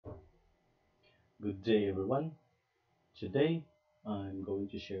Good day, everyone. Today, I'm going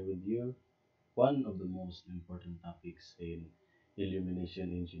to share with you one of the most important topics in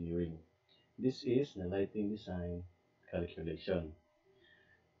illumination engineering. This is the lighting design calculation.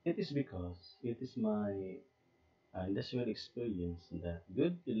 It is because it is my industrial experience that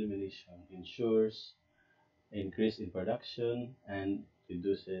good illumination ensures increase in production and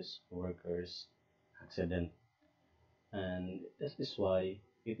reduces workers' accident. And this is why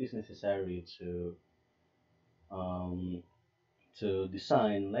it is necessary um, to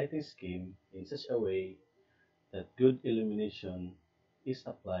design lighting scheme in such a way that good illumination is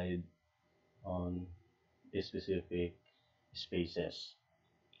applied on a specific spaces.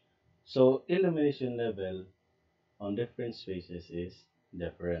 So illumination level on different spaces is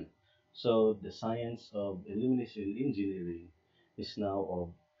different. So the science of illumination engineering is now of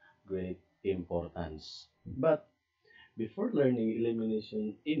great importance. But before learning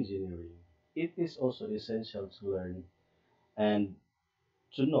illumination engineering, it is also essential to learn and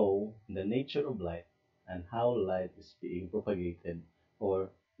to know the nature of light and how light is being propagated or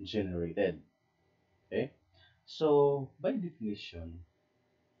generated. Okay? So, by definition,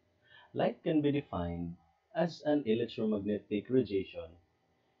 light can be defined as an electromagnetic radiation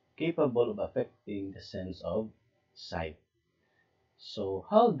capable of affecting the sense of sight. So,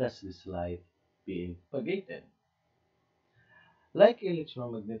 how does this light being propagated? Like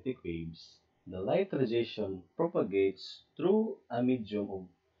electromagnetic waves, the light radiation propagates through a medium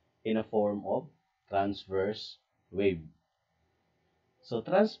in a form of transverse wave. So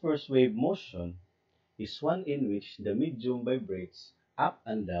transverse wave motion is one in which the medium vibrates up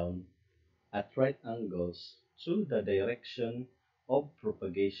and down at right angles to the direction of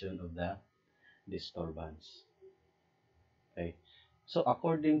propagation of the disturbance. Okay. So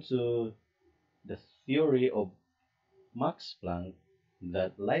according to the theory of Max Planck,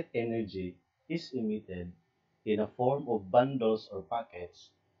 that light energy is emitted in a form of bundles or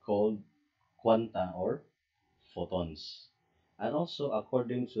packets called quanta or photons. And also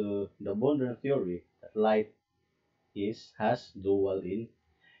according to the Bondner theory, that light is has dual in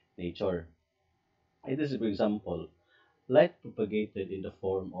nature. It is, for example, light propagated in the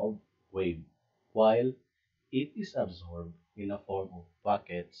form of wave, while it is absorbed in a form of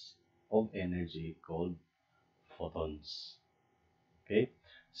packets of energy called photons. Okay,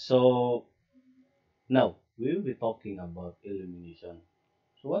 so now we will be talking about illumination.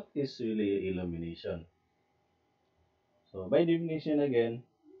 So what is really illumination? So by definition again,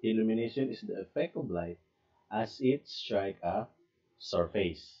 illumination is the effect of light as it strike a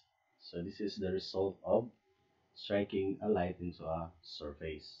surface. So this is the result of striking a light into a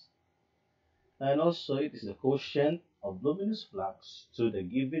surface. And also it is the quotient of luminous flux to the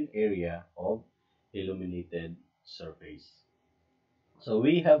given area of illuminated surface. So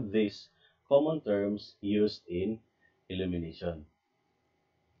we have these common terms used in illumination.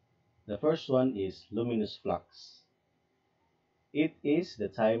 The first one is luminous flux. It is the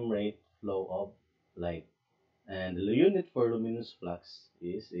time rate flow of light. And the unit for luminous flux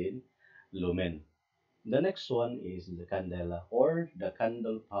is in lumen. The next one is the candela or the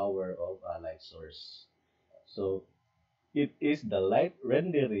candle power of a light source. So it is the light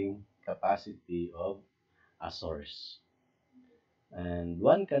rendering capacity of a source. And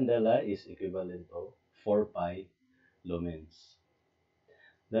one candela is equivalent to 4 pi lumens.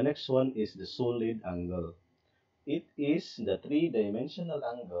 The next one is the solid angle. It is the three-dimensional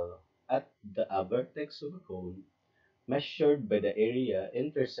angle at the vertex of a cone measured by the area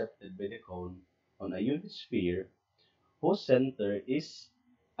intercepted by the cone on a unit sphere whose center is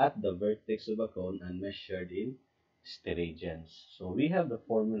at the vertex of a cone and measured in steradians. So we have the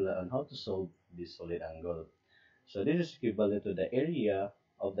formula on how to solve this solid angle. So this is equivalent to the area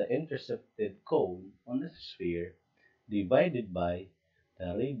of the intercepted cone on the sphere divided by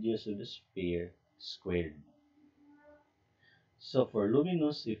the radius of the sphere squared. So for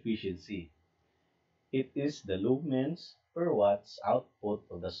luminous efficiency, it is the lumens per watts output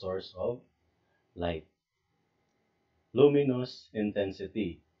of the source of light. Luminous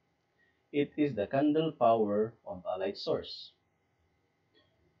intensity. It is the candle power of a light source.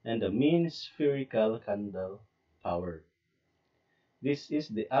 And the mean spherical candle power. This is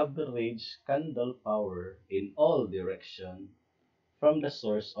the average candle power in all directions from the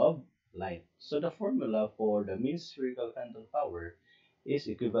source of light. So the formula for the mean spherical candle power is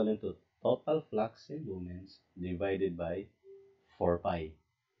equivalent to total flux in lumens divided by 4 pi.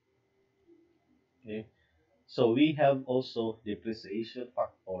 Okay? So we have also depreciation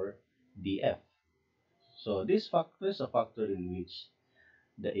factor dF. So this factor is a factor in which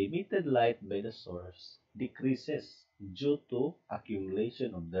the emitted light by the source decreases due to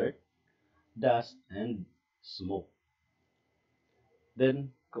accumulation of dirt, dust, and smoke.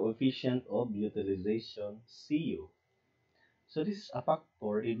 Then coefficient of utilization, Cu. So this is a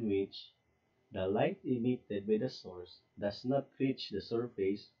factor in which the light emitted by the source does not reach the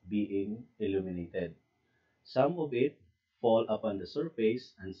surface being illuminated. Some of it fall upon the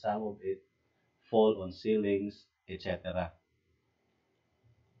surface and some of it fall on ceilings, etc.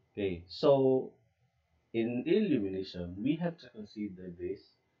 Okay, so in illumination, we have to consider these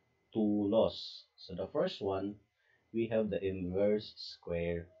two laws. So the first one, we have the inverse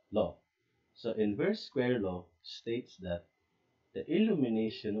square law. So inverse square law states that the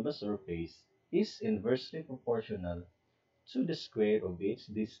illumination of a surface is inversely proportional to the square of its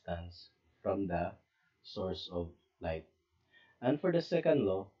distance from the source of light. And for the second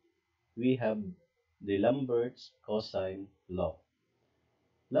law, we have the Lambert's cosine law.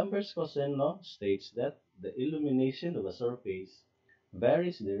 Lambert's cosine law states that the illumination of a surface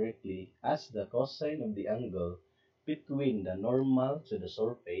varies directly as the cosine of the angle between the normal to the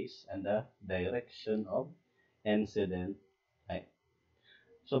surface and the direction of incident light.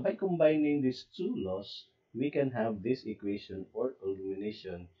 So by combining these two laws, we can have this equation for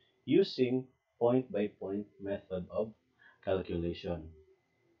illumination using point-by-point method of calculation.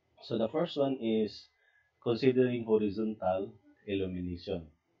 So the first one is considering horizontal illumination.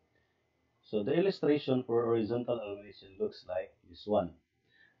 So the illustration for horizontal illumination looks like this one.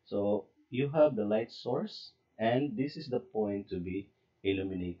 So you have the light source and this is the point to be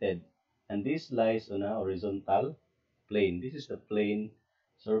illuminated. And this lies on a horizontal plane. This is the plane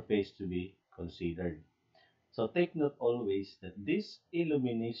surface to be considered. So take note always that this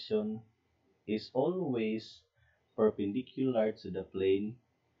illumination is always perpendicular to the plane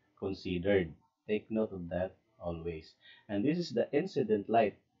considered. Take note of that always. And this is the incident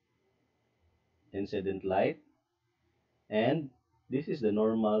light, and this is the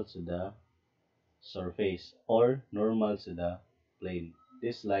normal to the surface or normal to the plane.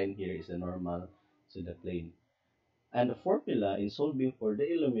 This line here is the normal to the plane. And the formula in solving for the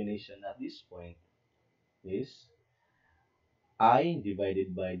illumination at this point is I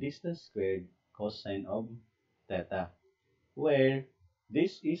divided by distance squared cosine of theta, where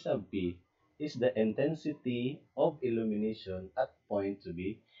this is a B is the intensity of illumination at point to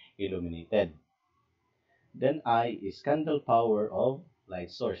be illuminated. Then I is candle power of light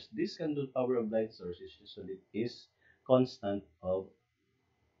source. This candle power of light source is usually is constant of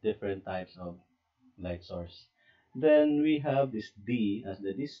different types of light source. Then we have this D as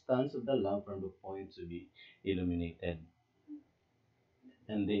the distance of the lamp from the point to be illuminated.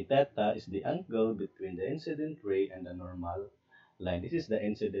 And the theta is the angle between the incident ray and the normal line. This is the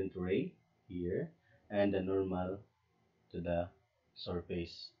incident ray here and the normal to the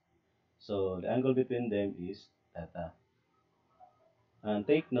surface. So the angle between them is theta. And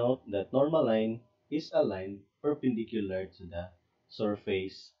take note that normal line is a line perpendicular to the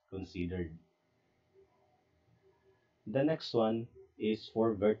surface considered. The next one is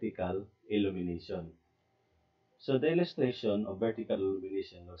for vertical illumination. So the illustration of vertical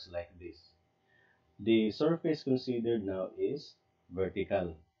illumination looks like this. The surface considered now is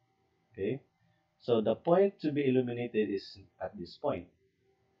vertical. Okay? So the point to be illuminated is at this point.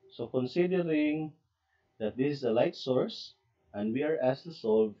 So considering that this is a light source and we are asked to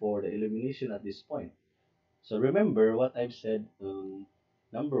solve for the illumination at this point. So remember what I've said on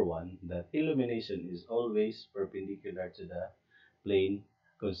number one, that illumination is always perpendicular to the plane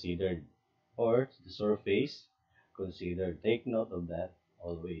considered or to the surface considered. Take note of that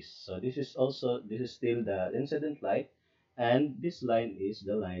always. So this is still the incident light, and this line is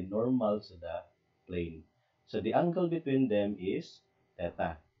the line normal to the plane. So the angle between them is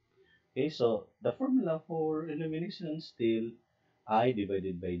theta. Okay, so the formula for illumination is still I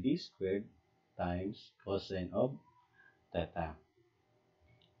divided by d squared times cosine of theta.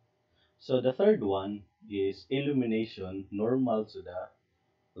 So the third one is illumination normal to the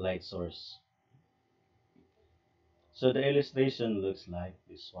light source. So the illustration looks like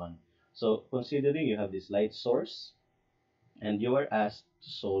this one. So considering you have this light source and you are asked to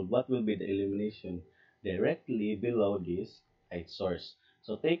solve what will be the illumination directly below this light source.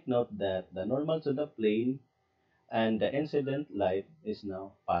 So take note that the normal to the plane and the incident light is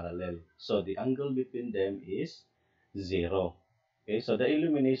now parallel. So the angle between them is 0. Okay, so the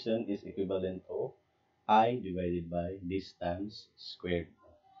illumination is equivalent to I divided by distance squared.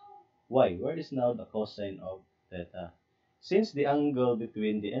 Why? Where is now the cosine of theta? Since the angle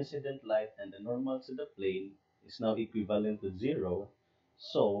between the incident light and the normal to the plane is now equivalent to 0,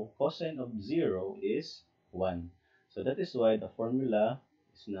 so cosine of 0 is 1. So that is why the formula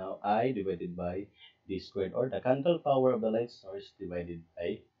is now I divided by d squared, or the candle power of the light source divided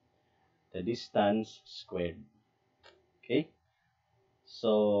by the distance squared. Okay,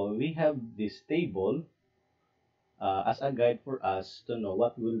 so we have this table as a guide for us to know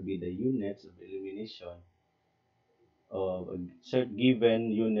what will be the units of illumination of a certain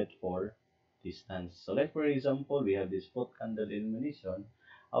given unit for distance. So like for example, we have this foot candle illumination.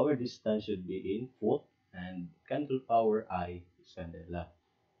 Our distance should be in foot and candle power I is candela.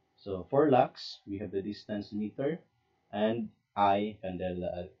 So for lux, we have the distance meter and I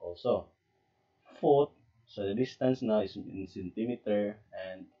candela also. Foot, so the distance now is in centimeter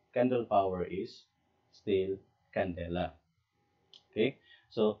and candle power is still candela. Okay,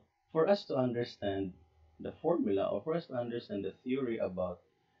 so for us to understand the formula or for us to understand the theory about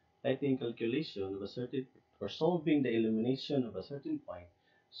lighting calculation of a certain or solving the illumination of a certain point,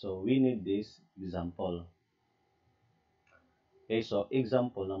 so we need this example. Okay, so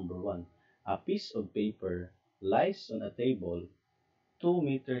example number one. A piece of paper lies on a table 2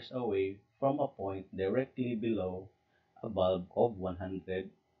 meters away from a point directly below a bulb of 100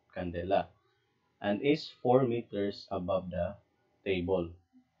 candela and is 4 meters above the table.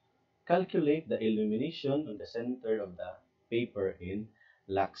 Calculate the illumination on the center of the paper in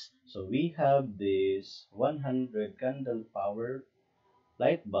lux. So we have this 100 candle power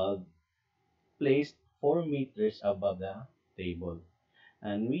light bulb placed 4 meters above the table.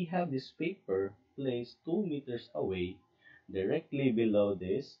 And we have this paper placed 2 meters away directly below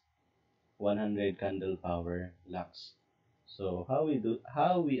this 100 candle power lux. So how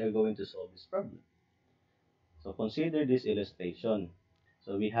we are going to solve this problem? So consider this illustration.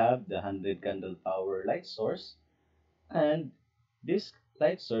 So we have the 100 candle power light source and this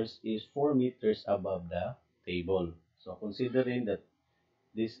light source is 4 meters above the table. So considering that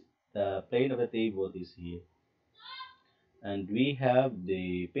this the plane of the table is here and we have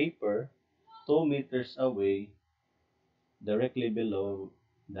the paper 2 meters away directly below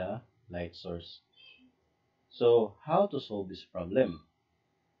the light source. So how to solve this problem?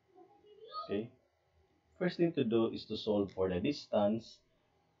 Okay, first thing to do is to solve for the distance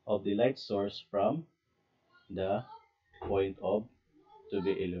of the light source from the point of to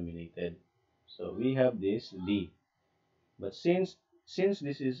be illuminated. So we have this D. But since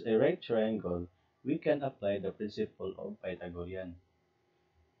this is a right triangle, we can apply the principle of Pythagorean.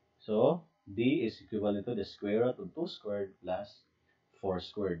 So D is equivalent to the square root of 2 squared plus 4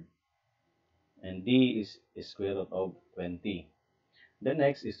 squared. And D is square root of 20. The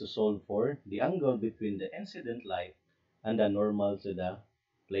next is to solve for the angle between the incident light and the normal to the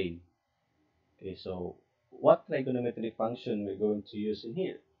plane. Okay, so what trigonometric function we're going to use in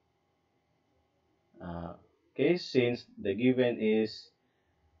here? Okay, since the given is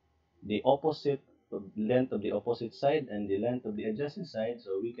the opposite length of the opposite side and the length of the adjacent side,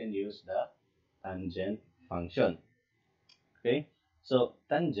 so we can use the tangent function. Okay, so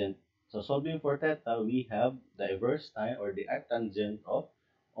tangent, so solving for theta, we have the inverse time or the arctangent of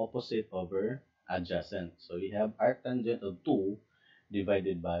opposite over adjacent. So we have arctangent of 2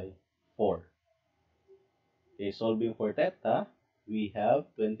 divided by 4. Okay, solving for theta, we have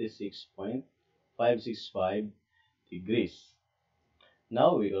 26.565 degrees.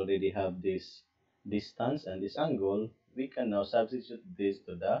 Now we already have this distance and this angle. We can now substitute this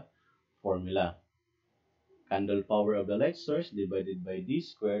to the formula. Candle power of the light source divided by d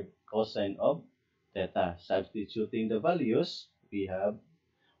squared cosine of theta. Substituting the values, we have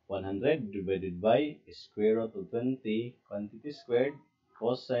 100 divided by square root of 20 quantity squared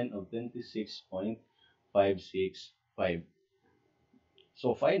cosine of 26.565.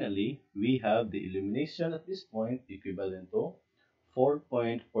 So finally, we have the illumination at this point equivalent to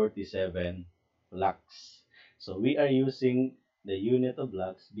 4.47 lux. So we are using the unit of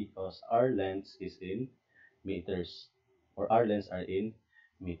lux because our lens is in meters or our lens are in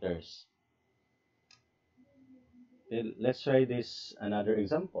meters. Okay, let's try this another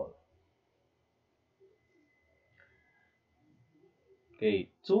example. Okay,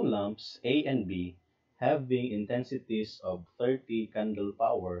 two lamps A and B having intensities of 30 candle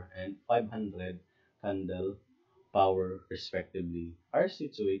power and 500 candle power respectively are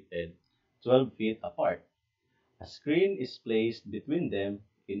situated 12 feet apart. A screen is placed between them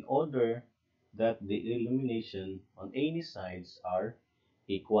in order that the illumination on any sides are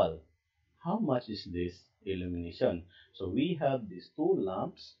equal. How much is this illumination? So we have these two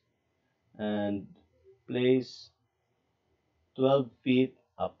lamps and place 12 feet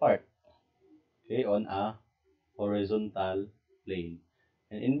apart, okay, on a horizontal plane.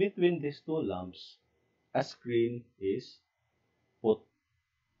 And in between these two lamps, a screen is put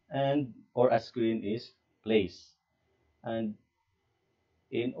and or a screen is placed. And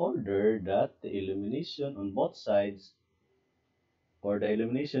in order that the illumination on both sides or the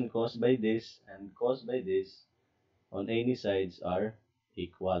illumination caused by this and caused by this on any sides are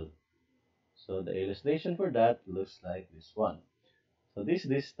equal. So the illustration for that looks like this one. So this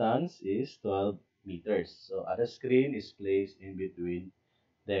distance is 12 meters. So a screen is placed in between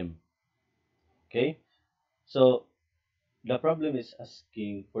them. Okay? So the problem is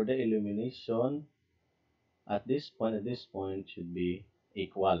asking for the illumination at this point should be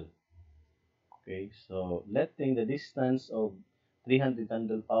equal. Okay, so let's take the distance of 300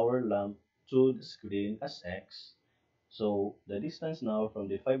 candle power lamp to the screen as x. So the distance now from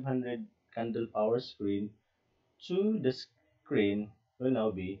the 500 candle power screen to the screen will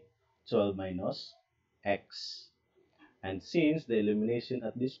now be 12 minus x. And since the illumination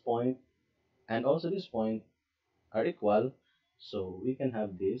at this point and also this point are equal, so we can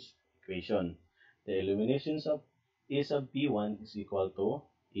have this equation. The illuminations of E sub B1 is equal to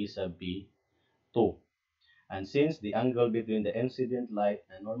E sub B2. And since the angle between the incident light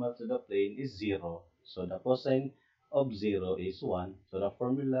and normal to the plane is 0, so the cosine of 0 is 1. So the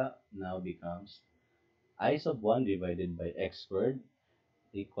formula now becomes I sub 1 divided by x squared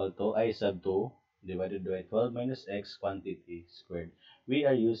equal to I sub 2 divided by 12 minus x quantity squared. We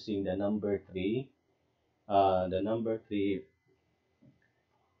are using the number 3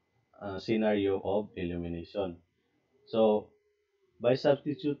 scenario of illumination. So by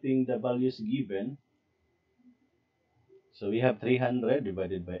substituting the values given, so we have 300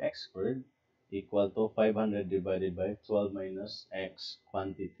 divided by x squared equal to 500 divided by 12 minus x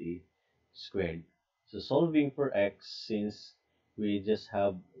quantity squared. So solving for x, since we just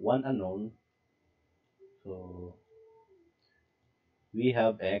have one unknown, so we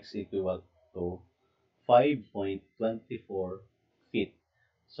have x equal to 5.24 feet.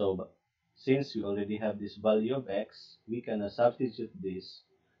 So since we already have this value of x, we can substitute this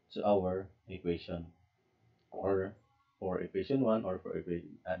to our equation, or for equation 1 or for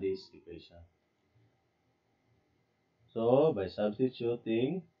this equation. So by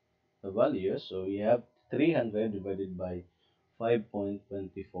substituting the values, so we have 300 divided by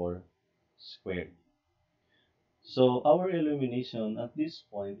 5.24 squared. So our illumination at this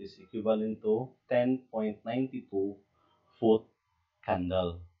point is equivalent to 10.92 foot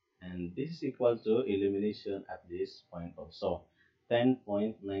candle. And this is equal to illumination at this point also.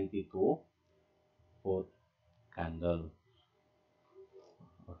 10.92 foot candle.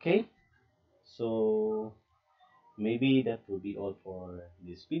 Okay, so maybe that will be all for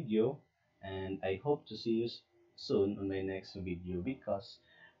this video, and I hope to see you soon on my next video, because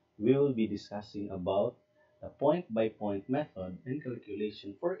we will be discussing about the point-by-point method and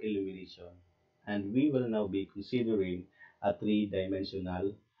calculation for illumination, and we will now be considering a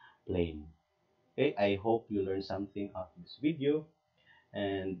three-dimensional plane. Okay, I hope you learned something out of this video,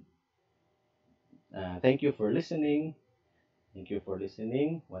 and thank you for listening. Thank you for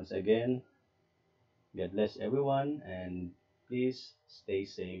listening once again. God bless everyone, and please stay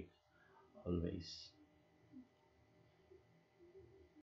safe always.